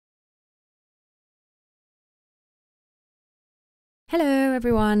Hello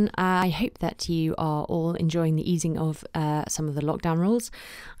everyone, I hope that you are all enjoying the easing of some of the lockdown rules.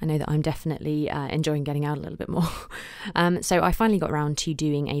 I know that I'm definitely enjoying getting out a little bit more. So I finally got around to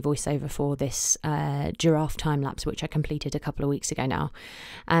doing a voiceover for this giraffe time lapse, which I completed a couple of weeks ago now.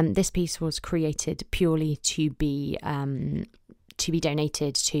 This piece was created purely to be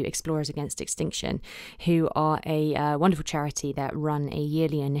donated to Explorers Against Extinction, who are a wonderful charity that run a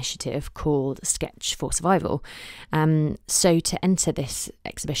yearly initiative called Sketch for Survival. So to enter this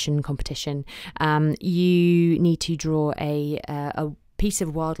exhibition competition, you need to draw a piece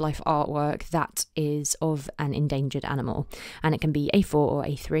of wildlife artwork that is of an endangered animal, and it can be A4 or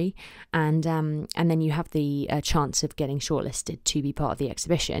A3, and then you have the chance of getting shortlisted to be part of the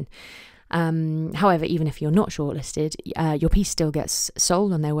exhibition. However, even if you're not shortlisted, your piece still gets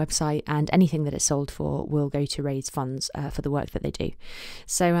sold on their website, and anything that it's sold for will go to raise funds for the work that they do.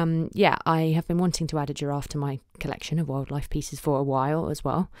 So yeah, I have been wanting to add a giraffe to my collection of wildlife pieces for a while as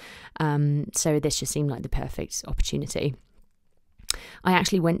well. So this just seemed like the perfect opportunity. I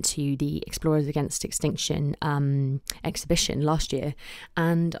actually went to the Explorers Against Extinction exhibition last year,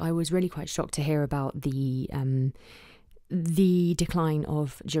 and I was really quite shocked to hear about the decline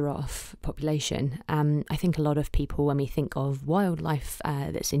of giraffe population. I think a lot of people, when we think of wildlife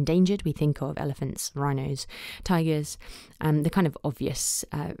that's endangered, we think of elephants, rhinos, tigers, the kind of obvious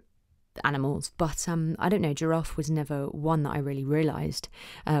animals. But I don't know, giraffe was never one that I really realised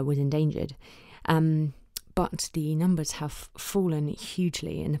was endangered. But the numbers have fallen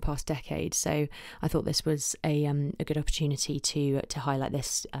hugely in the past decade, so I thought this was a good opportunity to highlight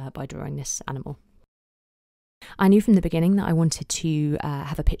this by drawing this animal. I knew from the beginning that I wanted to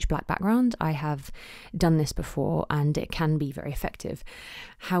have a pitch black background. I have done this before and it can be very effective.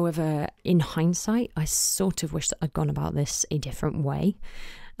 However, in hindsight, I sort of wish that I'd gone about this a different way.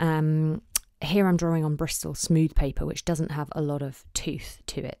 Here I'm drawing on Bristol smooth paper, which doesn't have a lot of tooth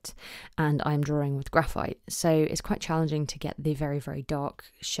to it, and I'm drawing with graphite, so it's quite challenging to get the very, very dark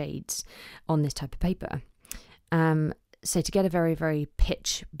shades on this type of paper. So to get a very, very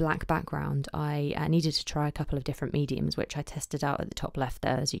pitch black background, I needed to try a couple of different mediums, which I tested out at the top left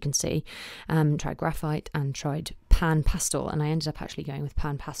there, as you can see. Tried graphite and tried pastel, and I ended up actually going with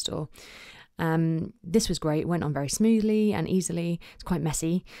pastel. This was great, went on very smoothly and easily. It's quite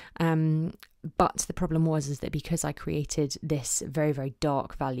messy, but the problem was that because I created this very, very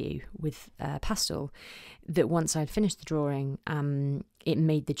dark value with pastel, that once I'd finished the drawing, it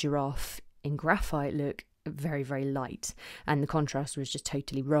made the giraffe in graphite look very, very light, and the contrast was just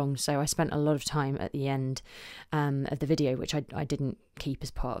totally wrong. So I spent a lot of time at the end of the video, which I didn't keep as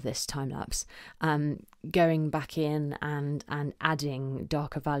part of this time lapse, going back in and adding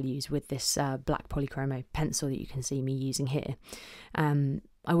darker values with this black Polychromo pencil that you can see me using here.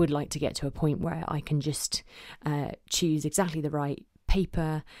 I would like to get to a point where I can just choose exactly the right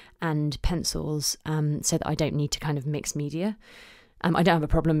paper and pencils, so that I don't need to kind of mix media. I don't have a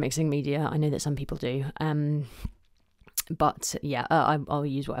problem mixing media. I know that some people do. But yeah, I'll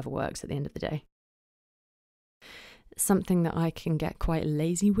use whatever works at the end of the day. Something that I can get quite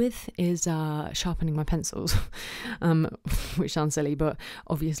lazy with is sharpening my pencils, which sounds silly, but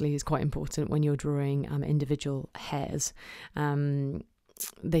obviously is quite important when you're drawing individual hairs.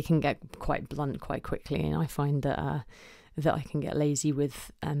 They can get quite blunt quite quickly, and I find that I can get lazy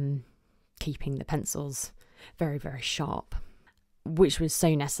with keeping the pencils very, very sharp, which was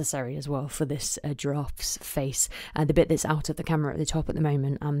so necessary as well for this giraffe's face. The bit that's out of the camera at the top at the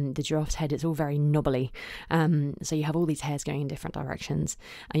moment, the giraffe's head, it's all very knobbly. So you have all these hairs going in different directions,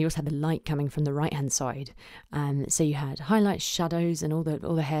 and you also had the light coming from the right hand side. So you had highlights, shadows, and all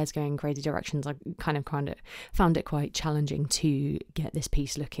the hairs going in crazy directions. I kind of found it quite challenging to get this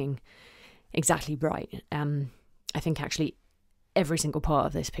piece looking exactly right. I think actually every single part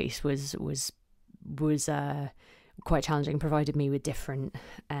of this piece was quite challenging, provided me with different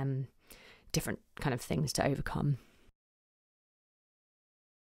kind of things to overcome.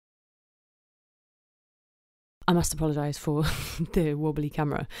 I must apologise for the wobbly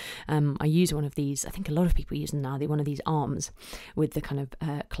camera. I use one of these, I think a lot of people use them now, they're one of these arms with the kind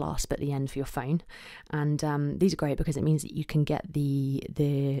of clasp at the end for your phone. And these are great because it means that you can get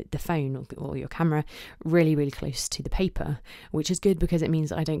the phone or your camera really, really close to the paper, which is good because it means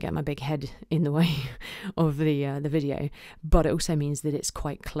that I don't get my big head in the way of the video. But it also means that it's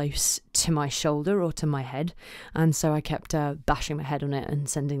quite close to my shoulder or to my head. And so I kept bashing my head on it and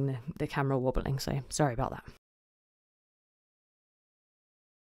sending the camera wobbling. So sorry about that.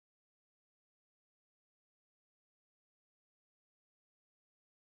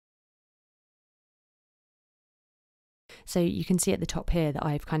 So you can see at the top here that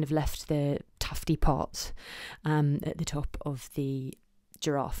I've kind of left the tufty part at the top of the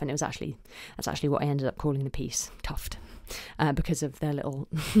giraffe, and that's actually what I ended up calling the piece, tuft, because of their little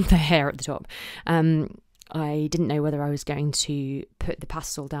the hair at the top. I didn't know whether I was going to put the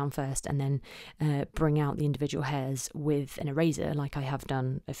pastel down first and then bring out the individual hairs with an eraser, like I have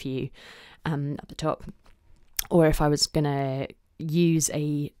done a few at the top, or if I was going to use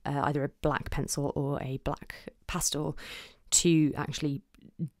either a black pencil or a black pastel to actually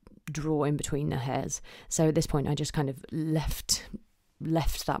draw in between the hairs. So at this point I just kind of left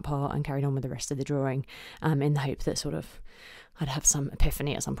that part and carried on with the rest of the drawing, in the hope that sort of I'd have some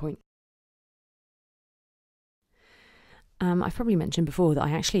epiphany at some point. I've probably mentioned before that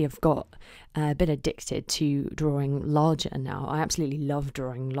I actually have got a bit addicted to drawing larger now. I absolutely love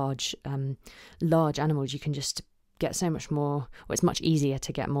drawing large animals. You can just get so much more, or it's much easier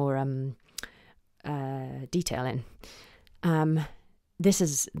to get more detail in. This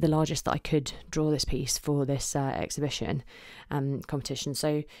is the largest that I could draw this piece for this exhibition competition.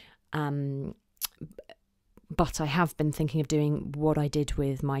 So, but I have been thinking of doing what I did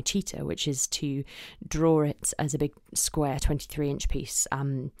with my cheetah, which is to draw it as a big square 23-inch piece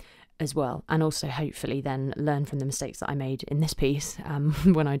as well, and also hopefully then learn from the mistakes that I made in this piece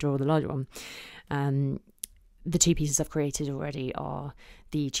when I draw the larger one. The two pieces I've created already are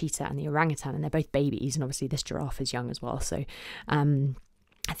the cheetah and the orangutan, and they're both babies, and obviously this giraffe is young as well, so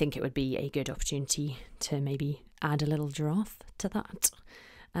I think it would be a good opportunity to maybe add a little giraffe to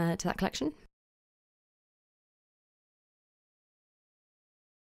that collection.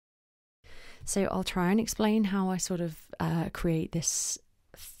 So I'll try and explain how I sort of create this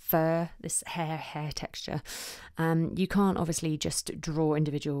fur, this hair texture. You can't obviously just draw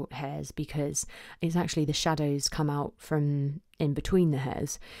individual hairs because it's actually the shadows come out from in between the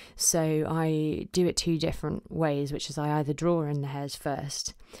hairs. So I do it two different ways, which is I either draw in the hairs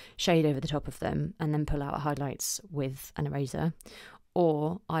first, shade over the top of them, and then pull out highlights with an eraser,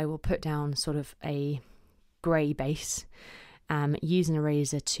 or I will put down sort of a grey base, use an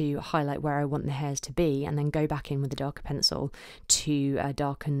eraser to highlight where I want the hairs to be, and then go back in with a darker pencil to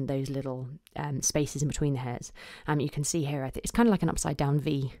darken those little spaces in between the hairs. You can see here, it's kind of like an upside down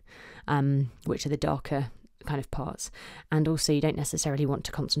V, which are the darker kind of parts. And also you don't necessarily want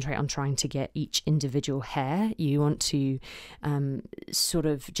to concentrate on trying to get each individual hair. You want to sort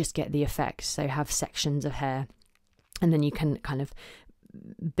of just get the effect, so have sections of hair, and then you can kind of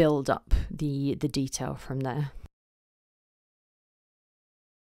build up the detail from there.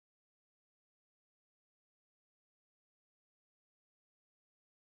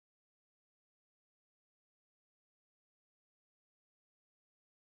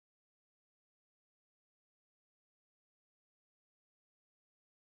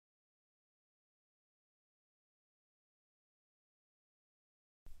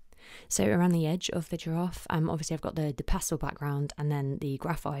 So around the edge of the giraffe, obviously I've got the pastel background and then the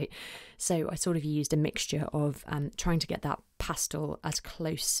graphite. So I sort of used a mixture of trying to get that pastel as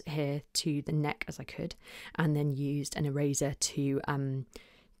close here to the neck as I could, and then used an eraser to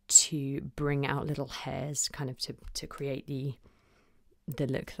bring out little hairs, kind of to create the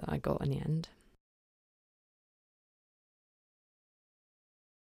look that I got in the end.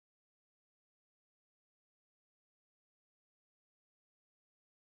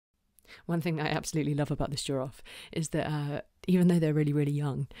 One thing that I absolutely love about this giraffe is that even though they're really, really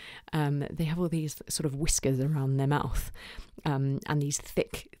young, they have all these sort of whiskers around their mouth, and these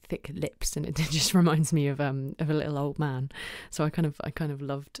thick lips, and it just reminds me of a little old man. So I kind of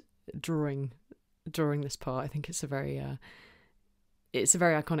loved drawing this part. I think it's a very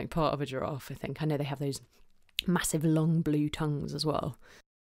iconic part of a giraffe. I know they have those massive long blue tongues as well.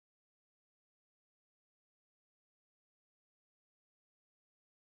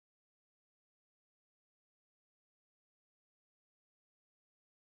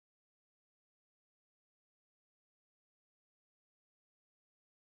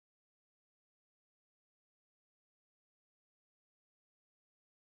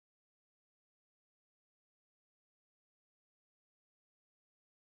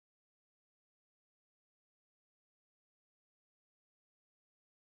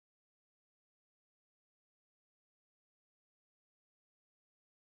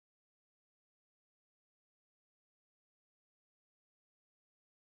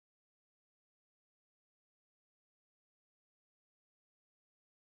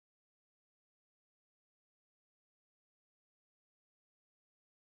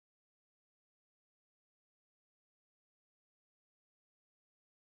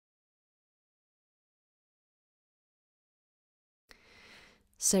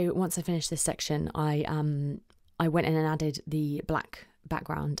 So once I finished this section, I went in and added the black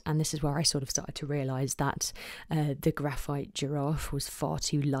background, and this is where I sort of started to realise that the graphite giraffe was far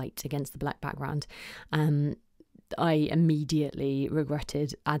too light against the black background. I immediately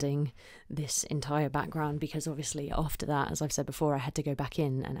regretted adding this entire background, because obviously after that, as I've said before, I had to go back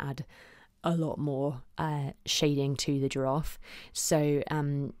in and add a lot more shading to the giraffe. So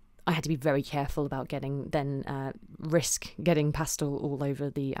I had to be very careful about risk getting pastel all over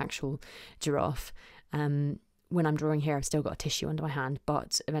the actual giraffe. When I'm drawing here, I've still got a tissue under my hand,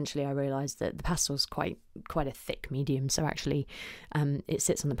 but eventually I realised that the pastel's quite a thick medium, so actually it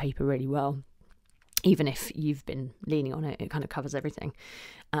sits on the paper really well. Even if you've been leaning on it, it kind of covers everything.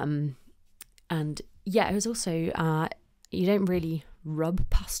 And yeah, it was also, you don't really rub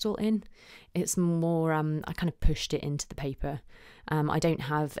pastel in. It's more, I kind of pushed it into the paper. I don't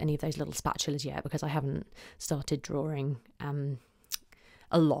have any of those little spatulas yet because I haven't started drawing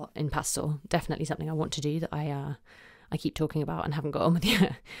a lot in pastel. Definitely something I want to do that I keep talking about and haven't got on with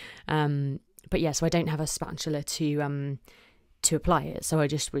yet. But yeah, so I don't have a spatula to apply it, so I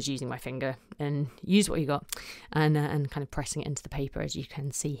just was using my finger, and use what you got, and kind of pressing it into the paper, as you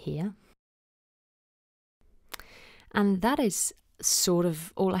can see here. And that is sort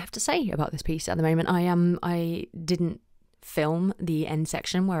of all I have to say about this piece at the moment. I didn't film the end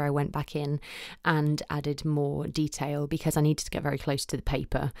section where I went back in and added more detail because I needed to get very close to the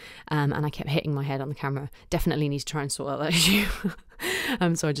paper, and I kept hitting my head on the camera. Definitely need to try and sort out that issue.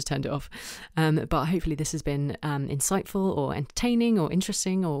 So I just turned it off. But hopefully this has been insightful or entertaining or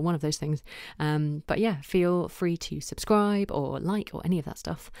interesting or one of those things. But yeah, feel free to subscribe or like or any of that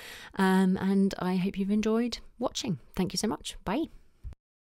stuff. And I hope you've enjoyed watching. Thank you so much. Bye.